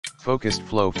Focused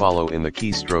flow follow in the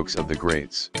keystrokes of the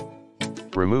greats.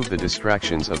 Remove the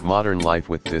distractions of modern life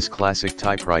with this classic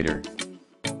typewriter.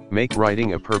 Make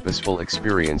writing a purposeful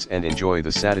experience and enjoy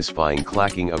the satisfying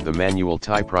clacking of the manual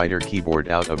typewriter keyboard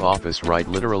out of office. Write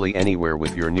literally anywhere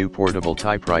with your new portable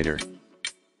typewriter.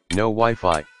 No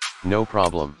Wi-Fi, no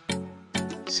problem.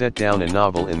 Set down a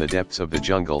novel in the depths of the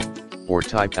jungle, or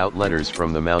type out letters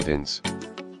from the mountains.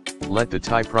 Let the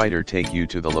typewriter take you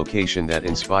to the location that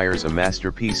inspires a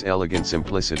masterpiece. Elegant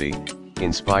simplicity,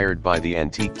 inspired by the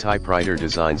antique typewriter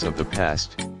designs of the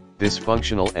past. This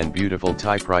functional and beautiful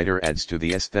typewriter adds to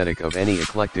the aesthetic of any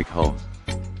eclectic home.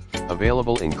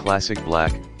 Available in classic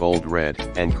black, bold red,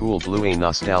 and cool blue. A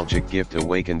nostalgic gift.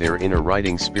 Awaken their inner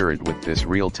writing spirit with this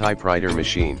real typewriter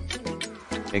machine.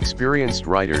 Experienced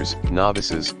writers,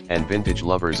 novices, and vintage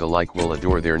lovers alike will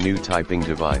adore their new typing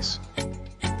device.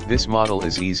 This model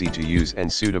is easy to use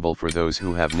and suitable for those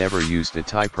who have never used a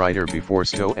typewriter before.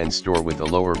 Stow and store with a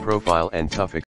lower profile and tough